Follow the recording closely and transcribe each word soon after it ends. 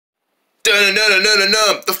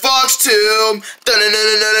Dun-dun-dun-dun-dun-dun, the Fox Tomb.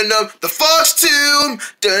 Dun-dun-dun-dun-dun-dun, the Fox Tomb.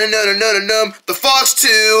 Dun-dun-dun-dun-dun-dun, the Fox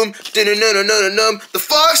Tomb. Dun-dun-dun-dun-dun-dun, the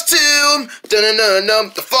Fox Tomb.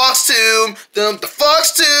 Dun-dun-dun-dun, the Fox Tomb. The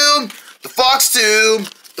Fox Tomb. The Fox Tomb.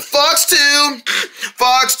 The Fox Tomb.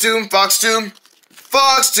 Fox Tomb. Fox Tomb.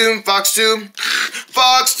 Fox Tomb. Fox Tomb.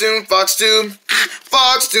 Fox Tomb. Fox Tomb.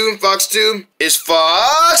 Fox Tomb. Fox Tomb. Is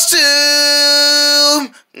Fox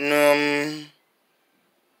Tomb.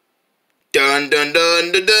 Dun dun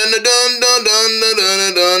dun dun dun dun dun dun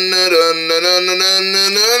dun dun dun dun.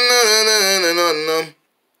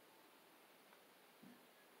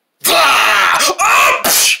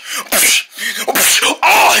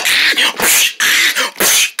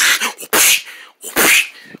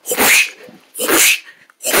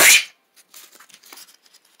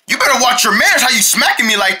 You better watch your manners, how you smacking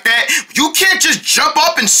me like that. You can't just jump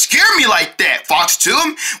up and scare me like that, Fox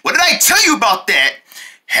Tomb. What did I tell you about that?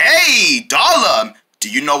 Hey, Dala, do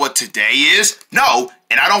you know what today is? No,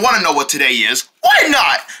 and I don't want to know what today is. Why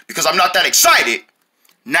not? Because I'm not that excited.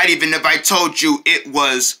 Not even if I told you it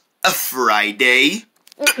was a Friday.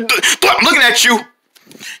 I'm looking at you. You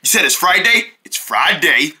said it's Friday? It's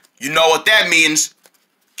Friday. You know what that means.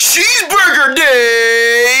 Cheeseburger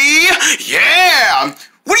Day! Yeah!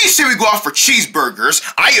 What do you say we go out for cheeseburgers?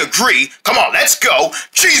 I agree. Come on, let's go.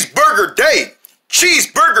 Cheeseburger Day!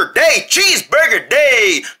 Cheeseburger Day! Cheeseburger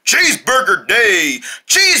Day! Cheeseburger Day!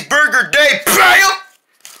 Cheeseburger Day! Bam!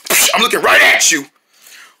 I'm looking right at you.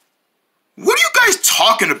 What are you guys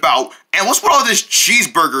talking about? And what's with all this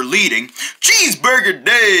cheeseburger leading? Cheeseburger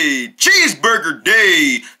Day! Cheeseburger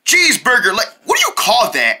Day! Cheeseburger, like, what do you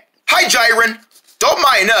call that? Hi, Jiren. Don't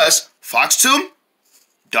mind us. Fox Tomb?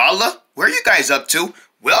 Dala? Where are you guys up to?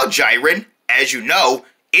 Well, Jiren, as you know,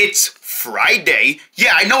 it's Friday.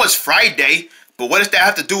 Yeah, I know it's Friday. But what does that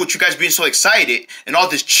have to do with you guys being so excited and all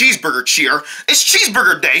this cheeseburger cheer? It's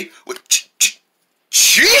Cheeseburger Day.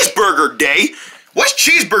 Cheeseburger Day? What's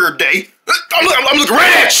Cheeseburger Day? I'm looking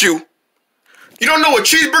right at you. You don't know what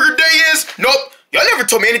Cheeseburger Day is? Nope. Y'all never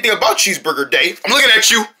told me anything about Cheeseburger Day. I'm looking at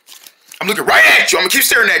you. I'm looking right at you. I'm gonna keep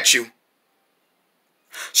staring at you.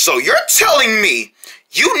 So you're telling me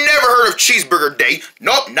you never heard of Cheeseburger Day?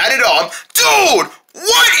 Nope, not at all. Dude,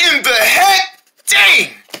 what in the heck?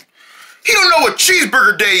 Dang. He don't know what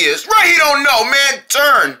Cheeseburger Day is. Right, he don't know, man.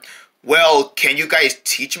 Turn. Well, can you guys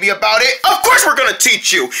teach me about it? Of course we're gonna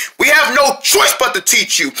teach you. We have no choice but to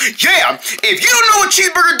teach you. Yeah, if you don't know what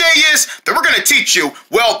Cheeseburger Day is, then we're gonna teach you.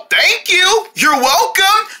 Well, thank you. You're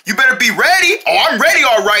welcome. You better be ready. Oh, I'm ready,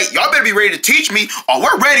 all right. Y'all better be ready to teach me. Oh,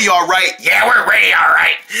 we're ready, all right. Yeah, we're ready, all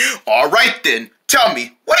right. All right, then. Tell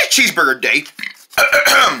me, what is Cheeseburger Day?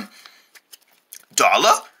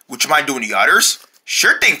 Dala, would you mind doing the others?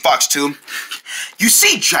 Sure thing, Fox Tomb. You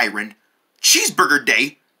see, Jiren, Cheeseburger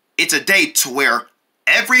Day, it's a day to where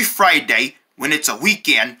every Friday, when it's a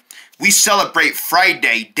weekend, we celebrate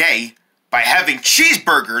Friday Day by having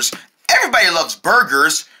cheeseburgers. Everybody loves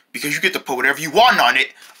burgers because you get to put whatever you want on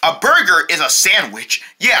it. A burger is a sandwich.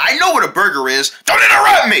 Yeah, I know what a burger is. Don't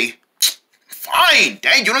interrupt me. Fine,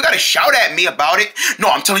 dang, you don't gotta shout at me about it. No,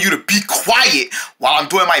 I'm telling you to be quiet while I'm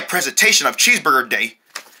doing my presentation of Cheeseburger Day.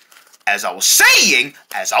 As I was saying,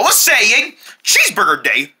 Cheeseburger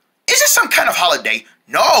Day isn't some kind of holiday.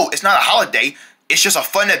 No, it's not a holiday. It's just a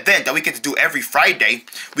fun event that we get to do every Friday.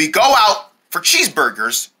 We go out for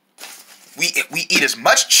cheeseburgers. We eat as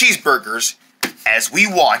much cheeseburgers as we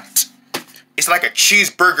want. It's like a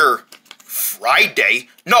cheeseburger Friday.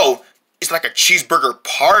 No, it's like a cheeseburger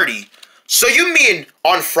party. So you mean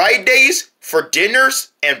on Fridays for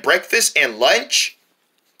dinners and breakfast and lunch,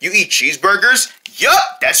 you eat cheeseburgers?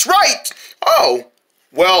 Yup, that's right. Oh,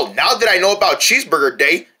 well, now that I know about Cheeseburger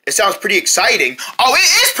Day, it sounds pretty exciting. Oh,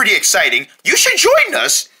 it is pretty exciting. You should join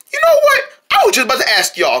us. You know what? I was just about to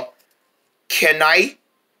ask y'all, can I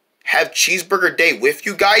have Cheeseburger Day with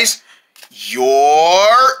you guys?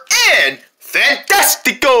 You're in.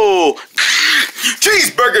 Fantastico.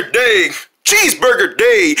 Cheeseburger Day. Cheeseburger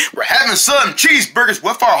Day. We're having some cheeseburgers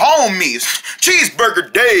with our homies.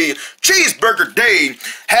 Cheeseburger Day. Cheeseburger Day.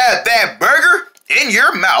 Have that burger in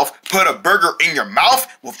your mouth. Put a burger in your mouth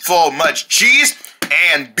with full much cheese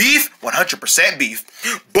and beef, 100% beef.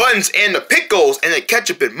 Buns and the pickles and the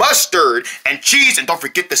ketchup and mustard and cheese, and don't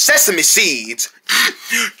forget the sesame seeds.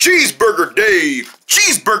 Cheeseburger Day.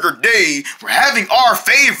 Cheeseburger Day. We're having our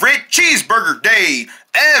favorite Cheeseburger Day.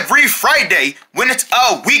 Every Friday, when it's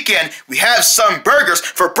a weekend, we have some burgers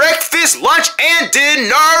for breakfast, lunch, and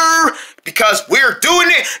dinner. Because we're doing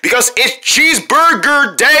it because it's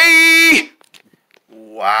Cheeseburger Day.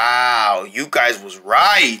 Wow, you guys was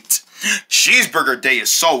right. Cheeseburger day is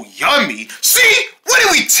so yummy. See? What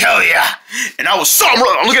did we tell ya? And I was so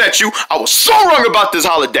wrong. I'm looking at you. I was so wrong about this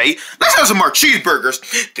holiday. Let's have some more cheeseburgers.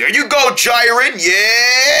 There you go, Jiren.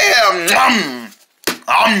 Yeah.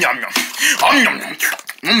 Yum, yum.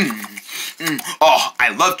 Oh, I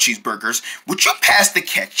love cheeseburgers. Would you pass the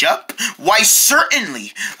ketchup? Why,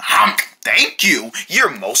 certainly. Thank you. You're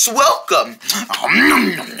most welcome.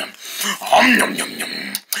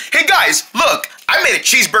 Hey guys, look. I made a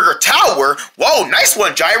cheeseburger tower. Whoa, nice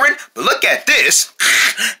one, Jiren. But look at this.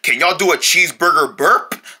 Can y'all do a cheeseburger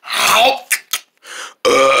burp?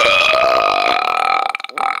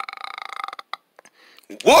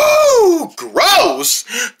 Whoa, gross.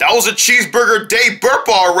 That was a cheeseburger day burp,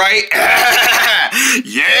 all right.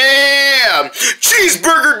 Yeah,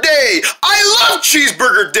 cheeseburger day. I love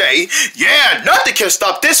cheeseburger day. Yeah, nothing can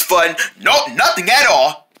stop this fun. No, nothing at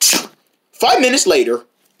all. 5 minutes later.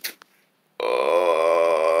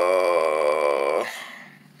 Oh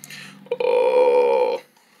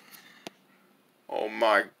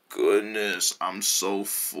my goodness, I'm so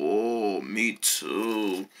full. Me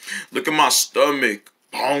too. Look at my stomach.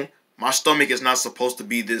 Oh, my stomach is not supposed to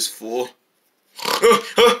be this full.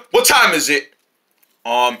 What time is it?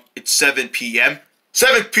 It's 7 p.m.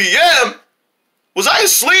 7 p.m.? Was I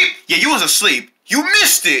asleep? Yeah, you was asleep. You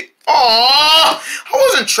missed it. Aww, I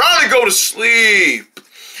wasn't trying to go to sleep.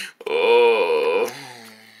 Oh,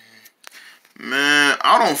 man,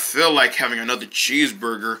 I don't feel like having another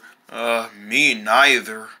cheeseburger. Me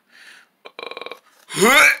neither.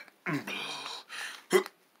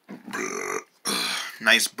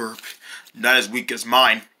 Nice burp. Not as weak as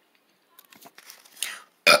mine.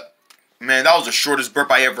 Man, that was the shortest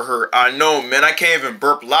burp I ever heard. I know, man. I can't even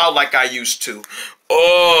burp loud like I used to.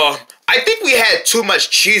 I think we had too much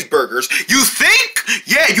cheeseburgers. You think?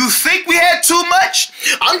 Yeah, you think we had too much?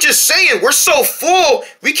 I'm just saying, we're so full,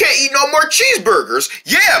 we can't eat no more cheeseburgers.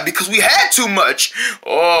 Yeah, because we had too much.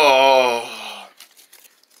 Oh.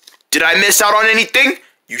 Did I miss out on anything?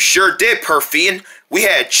 You sure did, Perfian. We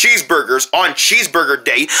had cheeseburgers on cheeseburger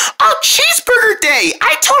day. Oh, cheeseburger day!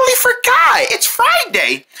 I totally forgot. It's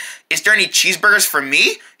Friday. Is there any cheeseburgers for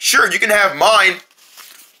me? Sure, you can have mine.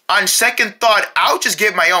 On second thought, I'll just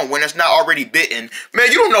get my own when it's not already bitten.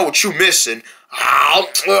 Man, you don't know what you missing.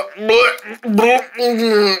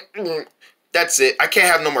 That's it. I can't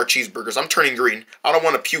have no more cheeseburgers. I'm turning green. I don't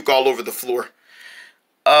want to puke all over the floor.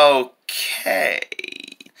 Okay.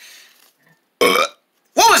 What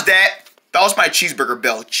was that? That was my cheeseburger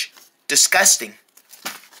belch. Disgusting.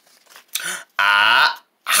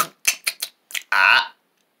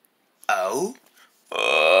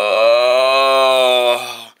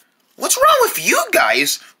 What's wrong with you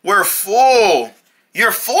guys? We're full.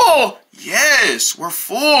 You're full? Yes, we're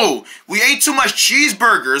full. We ate too much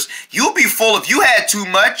cheeseburgers. You'll be full if you had too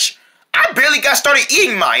much. I barely got started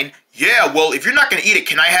eating mine. Yeah, well, if you're not gonna eat it,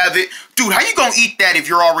 can I have it? Dude, how you gonna eat that if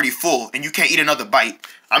you're already full and you can't eat another bite?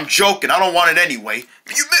 I'm joking. I don't want it anyway.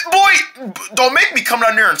 Boy, don't make me come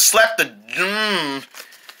down there and slap the...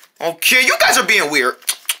 Okay, you guys are being weird.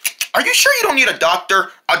 Are you sure you don't need a doctor?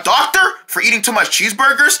 A doctor for eating too much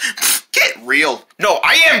cheeseburgers? Get real. No,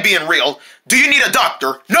 I am being real. Do you need a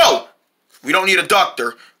doctor? No, we don't need a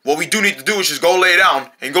doctor. What we do need to do is just go lay down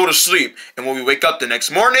and go to sleep. And when we wake up the next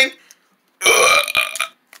morning...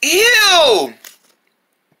 Ew!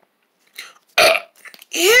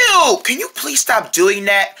 Ew! Can you please stop doing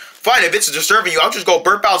that? Fine, if it's disturbing you, I'll just go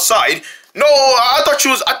burp outside. No, I thought you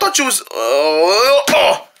was...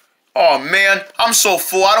 Oh, man, I'm so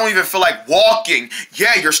full, I don't even feel like walking.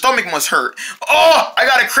 Yeah, your stomach must hurt. Oh, I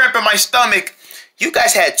got a cramp in my stomach. You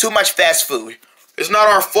guys had too much fast food. It's not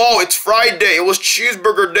our fault, it's Friday. It was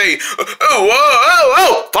cheeseburger day.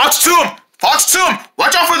 Oh, Fox 2! Fox 2!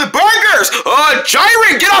 Watch out for the burgers!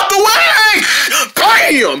 Jiren, get out the way!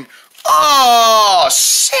 Bam! Oh,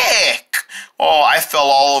 sick. Oh, I fell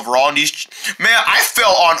all over all these... Man, I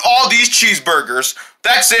fell on all these cheeseburgers.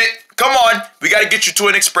 That's it. Come on. We got to get you to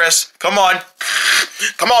an express. Come on.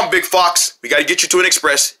 Come on, Big Fox. We got to get you to an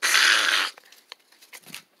express.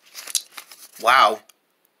 Wow.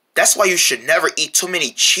 That's why you should never eat too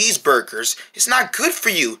many cheeseburgers. It's not good for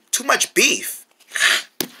you. Too much beef.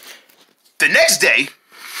 The next day...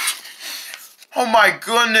 Oh my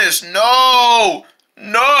goodness, no!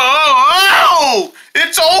 No!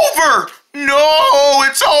 It's over! No,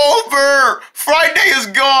 it's over! Friday is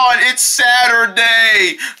gone. It's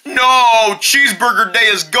Saturday. No, cheeseburger day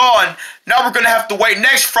is gone. Now we're gonna have to wait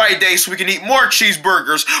next Friday so we can eat more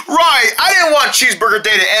cheeseburgers. Right, I didn't want cheeseburger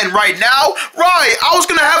day to end right now. Right, I was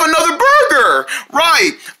gonna have another burger.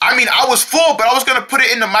 Right, I mean, I was full, but I was gonna put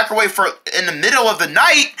it in the microwave for in the middle of the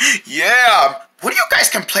night. Yeah, What are you guys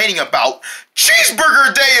complaining about?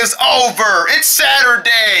 Cheeseburger day is over. It's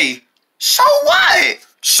Saturday. So what?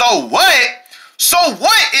 So what? So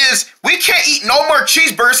what is we can't eat no more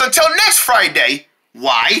cheeseburgers until next Friday?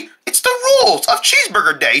 Why? It's the rules of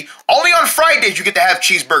Cheeseburger Day. Only on Fridays you get to have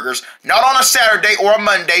cheeseburgers. Not on a Saturday or a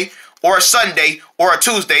Monday or a Sunday or a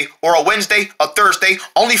Tuesday or a Wednesday, a Thursday.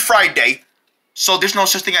 Only Friday. So there's no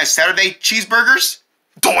such thing as Saturday cheeseburgers?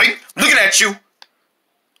 Doing? Looking at you.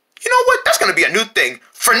 You know what? That's going to be a new thing.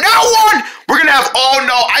 From now on, we're going to have, oh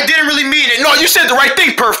no, I didn't really mean it. No, you said the right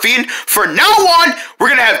thing, Perfine. From now on, we're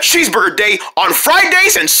going to have Cheeseburger Day on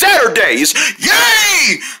Fridays and Saturdays.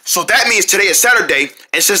 Yay! So that means today is Saturday,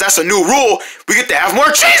 and since that's a new rule, we get to have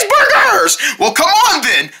more cheeseburgers. Well, come on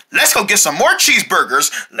then. Let's go get some more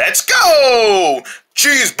cheeseburgers. Let's go.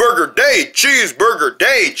 Cheeseburger Day, Cheeseburger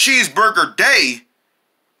Day, Cheeseburger Day.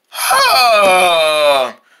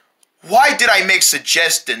 Huh. Why did I make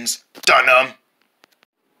suggestions, Dunham?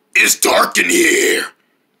 It's dark in here.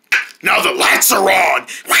 Now the lights are on.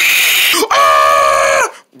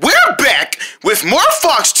 We're back with more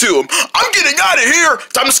Foxtube. I'm getting out of here.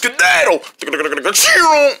 Time to skedaddle.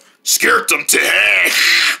 Scared them to heck.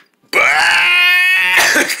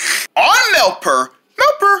 On Melper.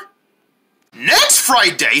 Next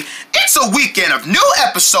Friday, it's a weekend of new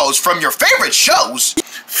episodes from your favorite shows.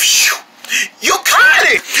 Phew. You got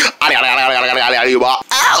it!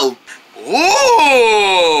 Ow!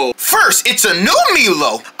 Ooh! First, it's a new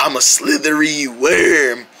Milo. I'm a slithery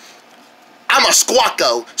worm. I'm a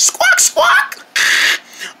squawko. Squawk, squawk!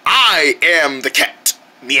 I am the cat.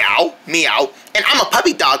 Meow, meow. And I'm a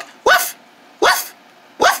puppy dog. Woof, woof,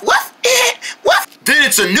 woof, woof, woof. Then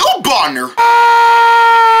it's a new Bonner.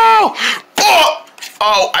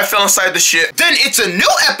 Oh, I fell inside the ship. Then it's a new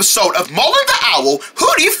episode of Mullen the Owl,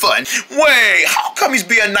 Hootie Fun. Wait, how come he's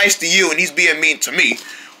being nice to you and he's being mean to me?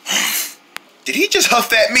 Did he just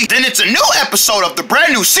huff at me? Then it's a new episode of the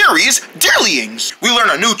brand new series, Dearlyings. We learn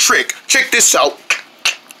a new trick. Check this out.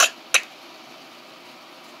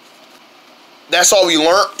 That's all we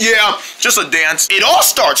learned? Yeah, just a dance. It all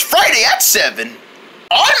starts Friday at 7.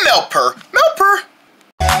 On Melper.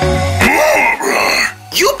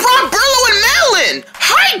 You brought Burlo and Malin!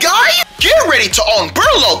 Hi, guys! Get ready to own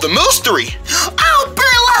Burlo the Mystery! Oh,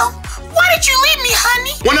 Burlo! Why did you leave me,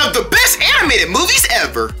 honey? One of the best animated movies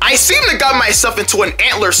ever! I seem to got myself into an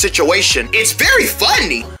antler situation. It's very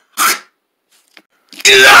funny.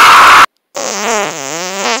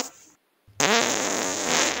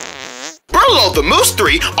 Burlo the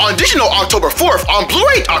Mystery on digital October 4th, on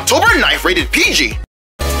Blu-ray October 9th, rated PG.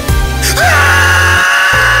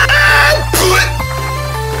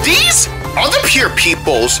 These are the Pure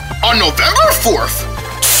Peoples on November 4th.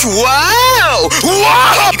 Wow!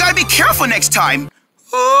 Wow! You gotta be careful next time.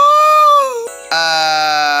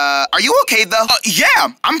 Are you okay though?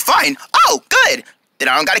 Yeah, I'm fine. Oh, good. Then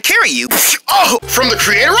I don't gotta carry you. Oh, from the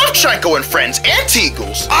creator of Chico and Friends,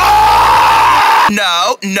 Antigles.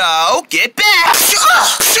 No, get back.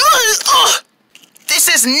 This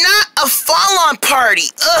is not a fall-on party.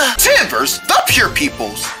 Timbers, the Pure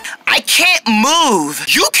Peoples. I can't move.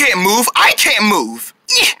 You can't move. I can't move.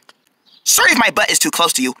 Sorry if my butt is too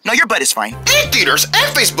close to you. No, your butt is fine. In theaters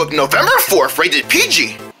and Facebook November 4th, rated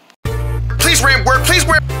PG. Please wear.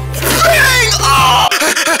 Bang! Oh!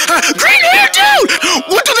 Green hair, dude!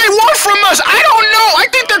 What do they want from us? I don't know. I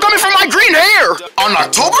think they're coming for my green hair. On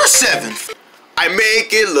October 7th, I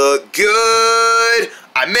make it look good.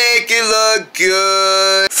 I make it look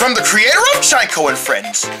good. From the creator of Chico and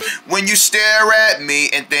Friends. When you stare at me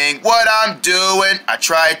and think what I'm doing, I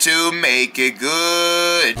try to make it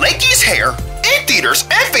good. Lakey's Hair. In theaters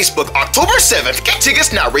and Facebook October 7th. Get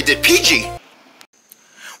tickets now, rated PG.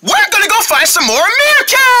 We're gonna go find some more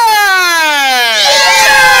meerkats!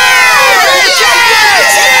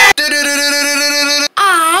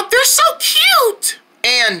 Aw, they're so cute!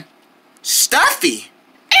 And stuffy.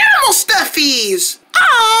 Animal stuffies!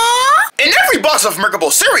 Aww! In every box of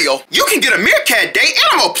Merkable cereal, you can get a Meerkat Day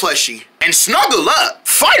animal plushie. And snuggle up,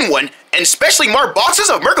 find one, and specially marked boxes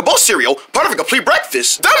of Merkable cereal, part of a complete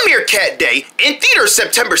breakfast. The Meerkat Day, in theaters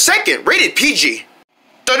September 2nd, rated PG.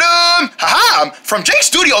 Ta-dum! Haha! From J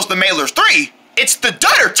Studios The Mailers 3, it's the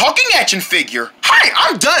Dutter talking action figure. Hi,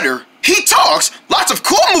 I'm Dutter. He talks, lots of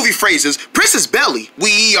cool movie phrases, Princess Belly,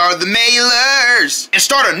 we are the Mailers, and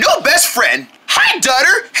start a new best friend. Hi,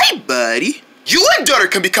 Dutter. Hey, buddy. You and Dutter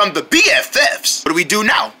can become the BFFs. What do we do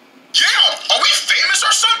now? Yeah, are we famous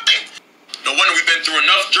or something? No wonder we've been through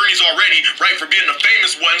enough journeys already, right, for being the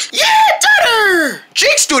famous ones. Yeah, Dutter!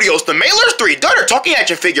 Jake Studios The Mailers 3 Dutter talking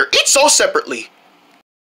action figure, each sold separately.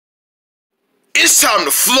 It's time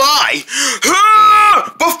to fly!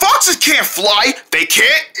 But foxes can't fly. They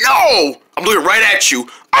can't? No. I'm looking right at you.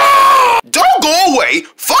 Don't go away.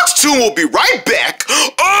 Foxtoon will be right back.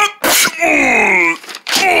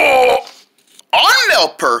 On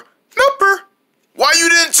Melper. Melper, why you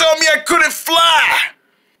didn't tell me I couldn't fly?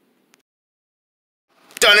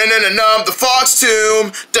 Dun-dun-dun-dun-dum, the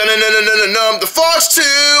Foxtoon. Dun-dun-dun-dun-dum, the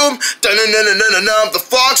Foxtoon. Dun-dun-dun-dun-dum, the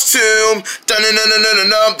Foxtoon.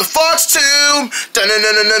 Dun-dun-dun-dun-dum, the Foxtoon.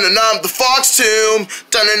 Dun-dun-dun-dun-dum, the Foxtoon.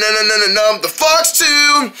 Dun-dun-dun-dun-dum, the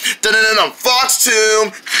Foxtoon. Dun-dun-dun-dum,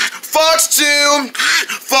 Foxtoon. Foxtoon.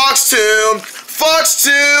 Foxtoon.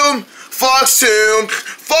 Foxtoon. Foxtoon.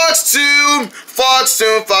 Foxtoon.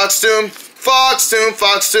 Foxtoon. Foxtoon. Foxtoon.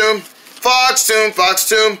 Foxtoon. Foxtoon.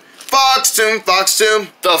 Foxtoon. Foxtoon, Foxtoon,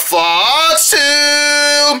 the Foxtoon,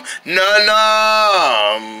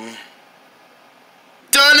 num.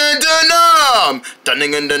 Dun-dun-dun-dum,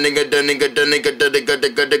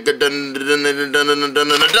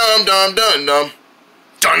 dun-dun-dun-dun-dun-dun-dun-dun-dun-dun-dun-dun-dun-dun-dun.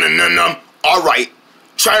 Dun-dun-dun-dun. All right,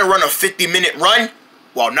 try to run a 50-minute run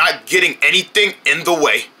while not getting anything in the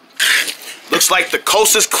way. Looks like the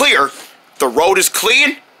coast is clear. The road is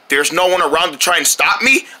clean. There's no one around to try and stop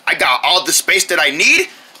me. I got all the space that I need.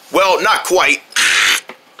 Well, not quite.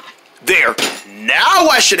 There. Now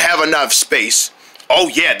I should have enough space. Oh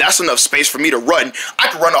yeah, that's enough space for me to run. I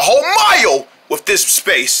could run a whole mile with this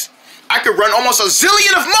space. I could run almost a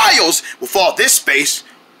zillion of miles with all this space.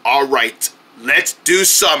 All right, let's do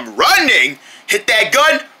some running. Hit that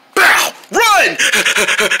gun. Bow! Run!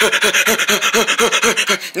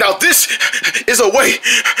 Now this is a way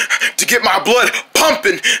to get my blood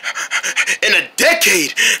pumping in a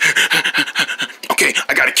decade. Okay,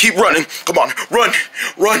 I gotta keep running. Come on, run,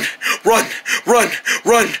 run, run, run,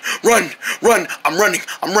 run, run, run. I'm running,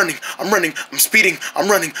 I'm running, I'm running, I'm speeding, I'm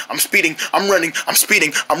running, I'm speeding, I'm running, I'm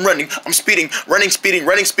speeding, I'm running, I'm speeding, running, speeding,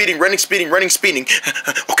 running, speeding, running, speeding, running, speeding.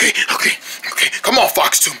 Okay, okay, okay. Come on,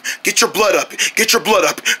 Foxtoon. Get your blood up. Get your blood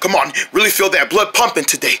up. Come on, really feel that blood pumping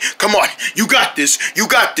today. Come on, you got this. You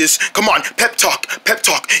got this. Come on, pep talk, pep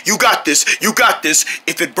talk. You got this. You got this.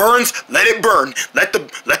 If it burns, let it burn. Let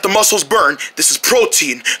the muscles burn. This is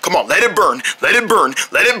protein. Come on, let it burn. Let it burn.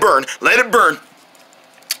 Let it burn. Let it burn.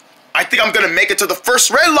 I think I'm gonna make it to the first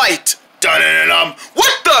red light. Dun-dun-dun-dum.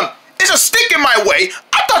 What the? There's a stick in my way.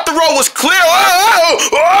 I thought the road was clear. Oh,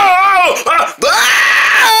 oh, oh,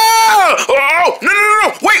 oh, oh, no, no, no,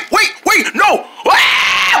 no. Wait, wait, wait, no.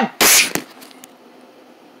 Ah!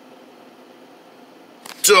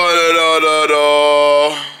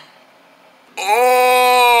 Da-da-da-da-da.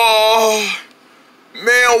 Oh,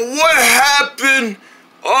 man, what happened?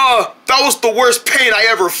 That was the worst pain I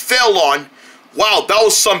ever fell on. Wow, that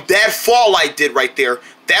was some bad fall I did right there.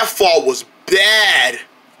 That fall was bad.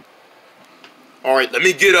 All right, let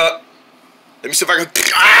me get up. Let me see if I can.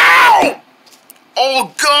 Ow!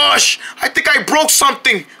 Oh gosh, I think I broke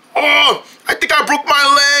something. Oh, I think I broke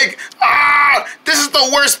my leg. Ah, this is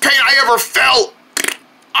the worst pain I ever felt.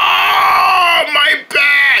 Ah, my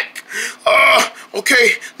back.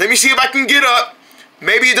 Okay, let me see if I can get up.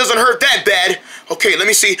 Maybe it doesn't hurt that bad. Okay, let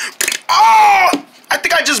me see. Oh, I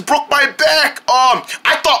think I just broke my back.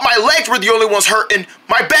 I thought my legs were the only ones hurting.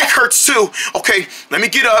 My back hurts too. Okay, let me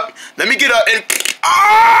get up. Let me get up and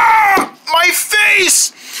my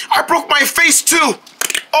face. I broke my face too.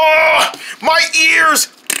 Oh, my ears.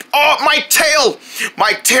 Oh, my tail.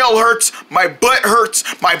 My tail hurts. My butt hurts.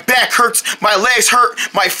 My back hurts. My legs hurt.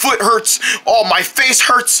 My foot hurts. Oh, my face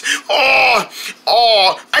hurts. Oh,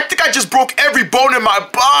 I think I just broke every bone in my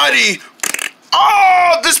body.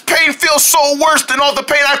 Oh, this pain feels so worse than all the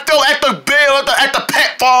pain I felt at the at the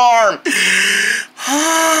pet farm.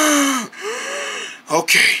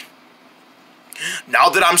 Okay. Now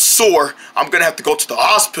that I'm sore, I'm gonna have to go to the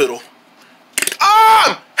hospital.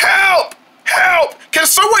 Help! Help! Can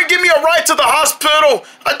someone give me a ride to the hospital?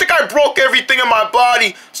 I think I broke everything in my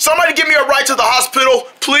body. Somebody give me a ride to the hospital,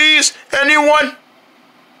 please? Anyone?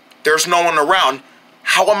 There's no one around.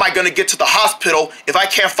 How am I gonna get to the hospital if I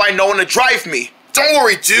can't find no one to drive me? Don't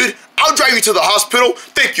worry, dude. I'll drive you to the hospital.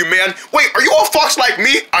 Thank you, man. Wait, are you a fox like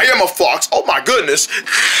me? I am a fox. Oh my goodness.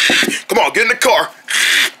 Come on, get in the car.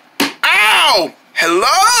 Ow!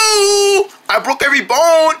 Hello? I broke every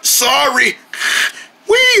bone. Sorry.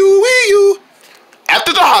 Wee-you.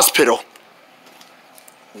 After the hospital.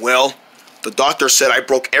 Well, the doctor said I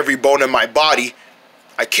broke every bone in my body.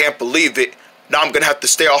 I can't believe it. Now I'm gonna have to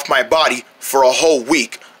stay off my body for a whole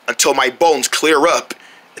week until my bones clear up,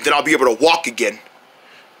 and then I'll be able to walk again.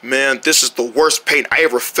 Man, this is the worst pain I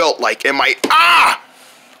ever felt like in my...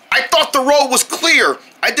 I thought the road was clear.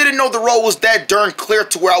 I didn't know the road was that darn clear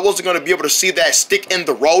to where I wasn't gonna be able to see that stick in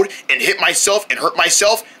the road and hit myself and hurt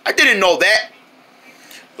myself. I didn't know that.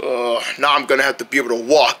 Now I'm gonna have to be able to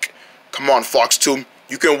walk. Come on, Foxtoon.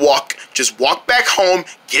 You can walk. Just walk back home,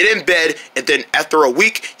 get in bed, and then after a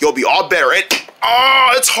week, you'll be all better. And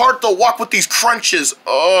it's hard to walk with these crunches.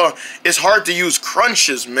 It's hard to use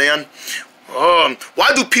crunches, man.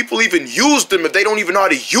 Why do people even use them if they don't even know how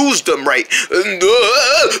to use them right?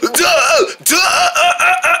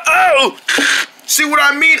 See what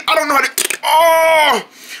I mean? I don't know how to...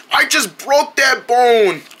 I just broke that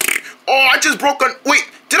bone. I just broke Wait,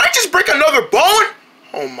 did I just break another bone?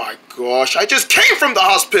 Oh my gosh, I just came from the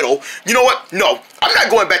hospital. You know what? No, I'm not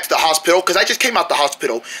going back to the hospital because I just came out the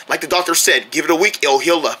hospital. Like the doctor said, give it a week, it'll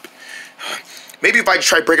heal up. Maybe if I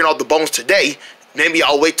try breaking all the bones today, maybe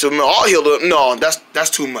I'll wait till all heal up. No, that's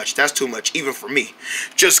too much. That's too much, even for me.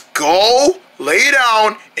 Just go, lay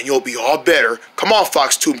down, and you'll be all better. Come on,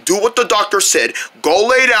 Foxtoon, do what the doctor said. Go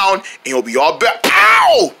lay down, and you'll be all better.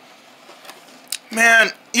 Ow!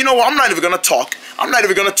 Man, you know what? I'm not even gonna talk. I'm not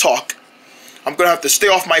even gonna talk. I'm gonna have to stay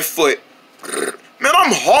off my foot. Man,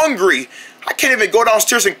 I'm hungry. I can't even go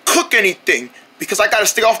downstairs and cook anything because I gotta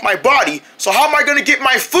stay off my body. So how am I gonna get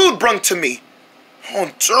my food brung to me?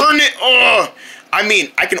 Oh, darn it. I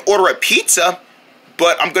mean, I can order a pizza,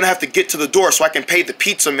 but I'm gonna have to get to the door so I can pay the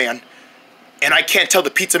pizza man. And I can't tell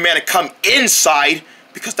the pizza man to come inside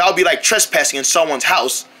because that would be like trespassing in someone's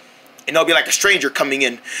house. And they'll be like a stranger coming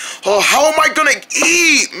in. How am I gonna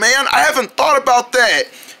eat, man? I haven't thought about that.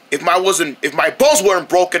 If my bones weren't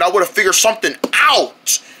broken, I would have figured something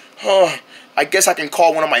out. I guess I can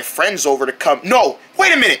call one of my friends over to come. No,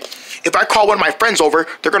 wait a minute. If I call one of my friends over,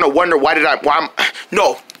 they're gonna wonder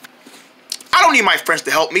no. I don't need my friends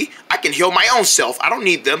to help me. I can heal my own self. I don't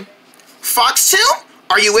need them. Foxtail,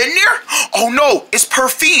 are you in there? Oh no, it's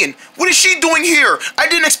Perfine. What is she doing here? I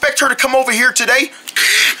didn't expect her to come over here today.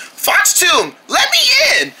 Foxtail, let me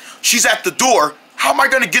in. She's at the door. How am I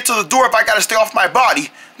gonna get to the door if I gotta stay off my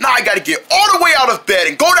body? Now I gotta get all the way out of bed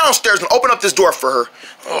and go downstairs and open up this door for her.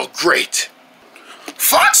 Oh, great.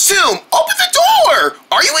 Foxtoon, open the door!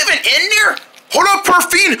 Are you even in there? Hold up,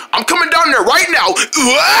 Perfine. I'm coming down there right now.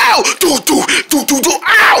 Ow!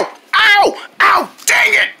 Ow! Ow! Ow!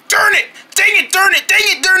 Dang it! Darn it! Dang it! Darn it! Dang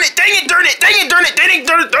it! Darn it! Dang it! Darn it! Dang it! Darn it! Dang it!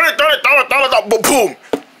 Darn it! Darn it! Darn it! Darn it! Boom!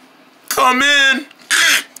 Come in.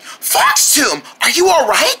 Foxtoon, are you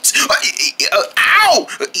alright? Ow!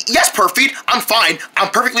 Yes, Perfine, I'm fine. I'm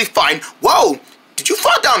perfectly fine. Whoa! Did you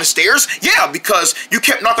fall down the stairs? Yeah, because you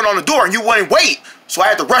kept knocking on the door and you wouldn't wait. So I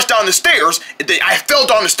had to rush down the stairs, and then I fell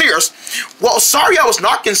down the stairs. Well, sorry I was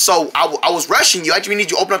knocking, so I was rushing you. I just need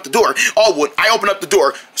you to open up the door. Oh, well, I opened up the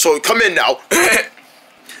door, so come in now.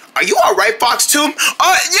 Are you alright, Foxtoon?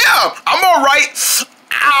 Yeah, I'm alright.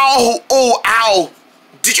 Ow! Oh, ow!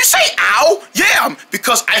 Did you say ow? Yeah,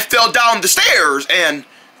 because I fell down the stairs and...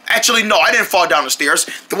 Actually, no, I didn't fall down the stairs.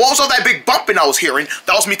 What was all that big bumping I was hearing?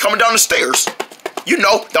 That was me coming down the stairs. You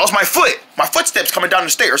know, that was my foot. My footsteps coming down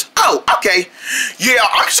the stairs. Oh, okay. Yeah,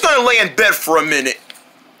 I'm just gonna lay in bed for a minute.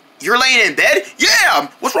 You're laying in bed? Yeah,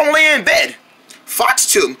 what's wrong with laying in bed?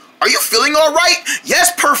 Foxtoon, are you feeling all right?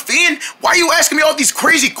 Yes, Perfine. Why are you asking me all these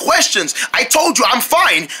crazy questions? I told you I'm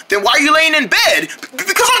fine. Then why are you laying in bed?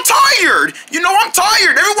 Because I'm tired. You know I'm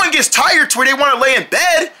tired. Everyone gets tired to where they want to lay in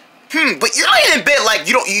bed. But you're laying in bed like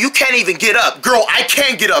you can't even get up. Girl, I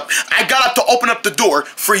can get up. I got up to open up the door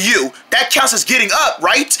for you. That counts as getting up,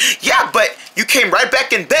 right? Yeah, but you came right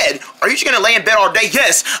back in bed. Are you just gonna lay in bed all day?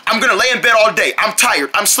 Yes, I'm gonna lay in bed all day. I'm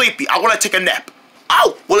tired. I'm sleepy. I wanna take a nap.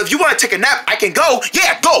 Oh, well, if you wanna take a nap, I can go.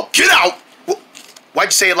 Yeah, go. Get out. Well, why'd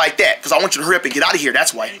you say it like that? Because I want you to hurry up and get out of here.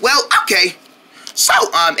 That's why. Well, okay. So,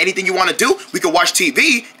 anything you want to do? We can watch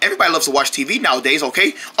TV. Everybody loves to watch TV nowadays,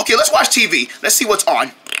 okay? Okay, let's watch TV. Let's see what's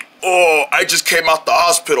on. Oh, I just came out the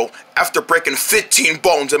hospital after breaking 15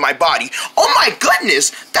 bones in my body. Oh my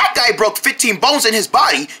goodness, that guy broke 15 bones in his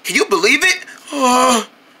body. Can you believe it? Ow.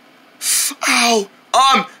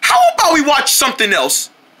 How about we watch something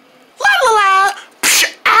else? La la la.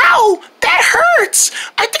 Psh, ow, that hurts.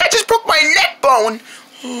 I think I just broke my neck bone.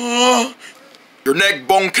 Your neck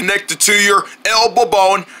bone connected to your elbow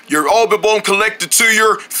bone connected to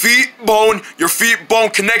your feet bone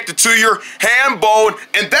connected to your hand bone,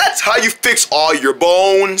 and that's how you fix all your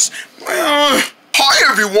bones. Hi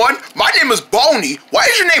everyone, my name is Boney. Why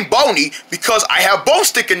is your name Boney? Because I have bones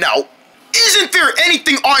sticking out. Isn't there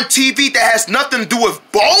anything on TV that has nothing to do with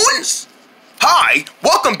bones? Hi,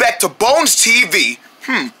 welcome back to Bones TV.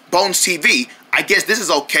 Bones TV. I guess this is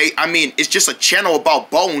okay. I mean, it's just a channel about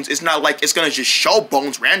bones. It's not like it's gonna just show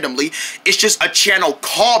bones randomly. It's just a channel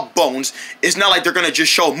called Bones. It's not like they're gonna just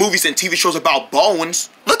show movies and TV shows about bones.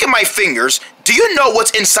 Look at my fingers. Do you know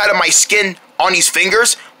what's inside of my skin on these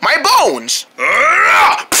fingers? My bones.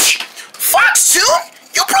 Foxtoon,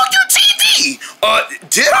 You broke your TV!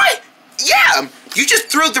 Did I? Yeah, you just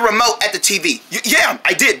threw the remote at the TV. Yeah,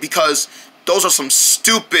 I did, because those are some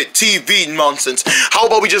stupid TV nonsense. How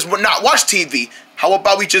about we just not watch TV? How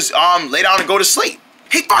about we just lay down and go to sleep?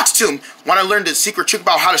 Hey, Foxtoon, want to learn the secret trick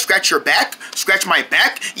about how to scratch your back? Scratch my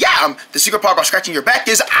back? Yeah, the secret part about scratching your back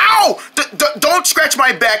is, ow! Don't scratch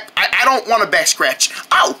my back. I don't want a back scratch.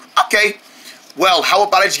 Ow, okay. Well, how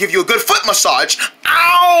about I just give you a good foot massage?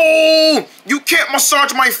 Ow! You can't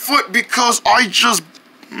massage my foot because I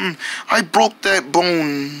broke that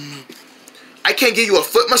bone. I can't give you a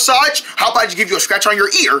foot massage? How about I just give you a scratch on your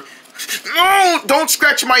ear? No, don't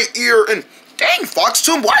scratch my ear. And dang,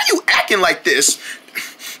 Foxtoon, why are you acting like this?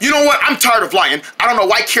 You know what? I'm tired of lying. I don't know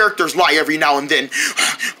why characters lie every now and then.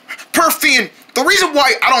 Perfine, the reason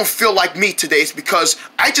why I don't feel like me today is because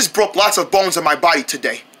I just broke lots of bones in my body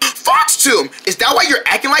today. Foxtoon, is that why you're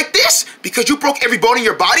acting like this? Because you broke every bone in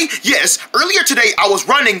your body? Yes, earlier today I was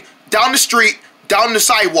running down the street, down the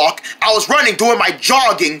sidewalk. I was running, doing my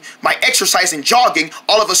jogging, my exercise and jogging.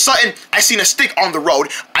 All of a sudden, I seen a stick on the road.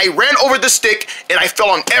 I ran over the stick and I fell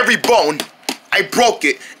on every bone. I broke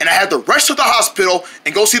it, and I had to rush to the hospital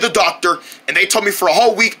and go see the doctor, and they told me for a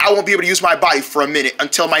whole week I won't be able to use my body for a minute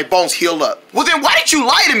until my bones heal up. Well then, why did you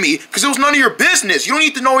lie to me? Because it was none of your business. You don't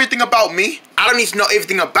need to know anything about me. I don't need to know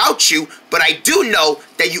everything about you, but I do know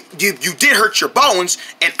that you did hurt your bones,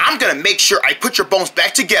 and I'm gonna make sure I put your bones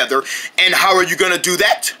back together. And how are you gonna do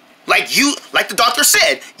that? Like the doctor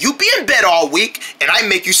said, you be in bed all week, and I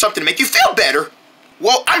make you something to make you feel better.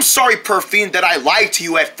 Well, I'm sorry, Perfine, that I lied to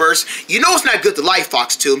you at first. You know it's not good to lie,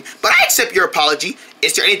 Foxtoon, but I accept your apology.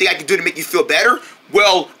 Is there anything I can do to make you feel better?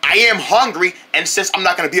 Well, I am hungry, and since I'm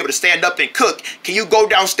not going to be able to stand up and cook, can you go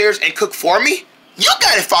downstairs and cook for me? You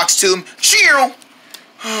got it, Foxtoon. Cheer!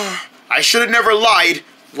 I should have never lied.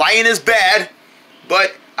 Lying is bad,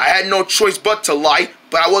 but I had no choice but to lie,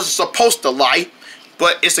 but I wasn't supposed to lie.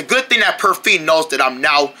 But it's a good thing that Perfine knows that I'm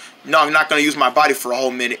not going to use my body for a whole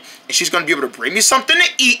minute. And she's going to be able to bring me something to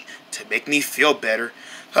eat to make me feel better.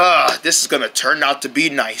 This is going to turn out to be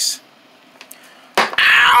nice.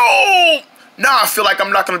 Ow! Now I feel like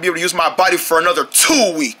I'm not going to be able to use my body for another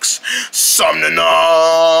 2 weeks. Somnum.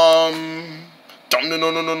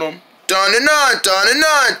 Dum-dum-dum-dum-dum. Dun-dun-dun,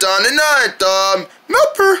 dun-dun-dun, dun-dun-dun, dun.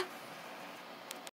 Milper.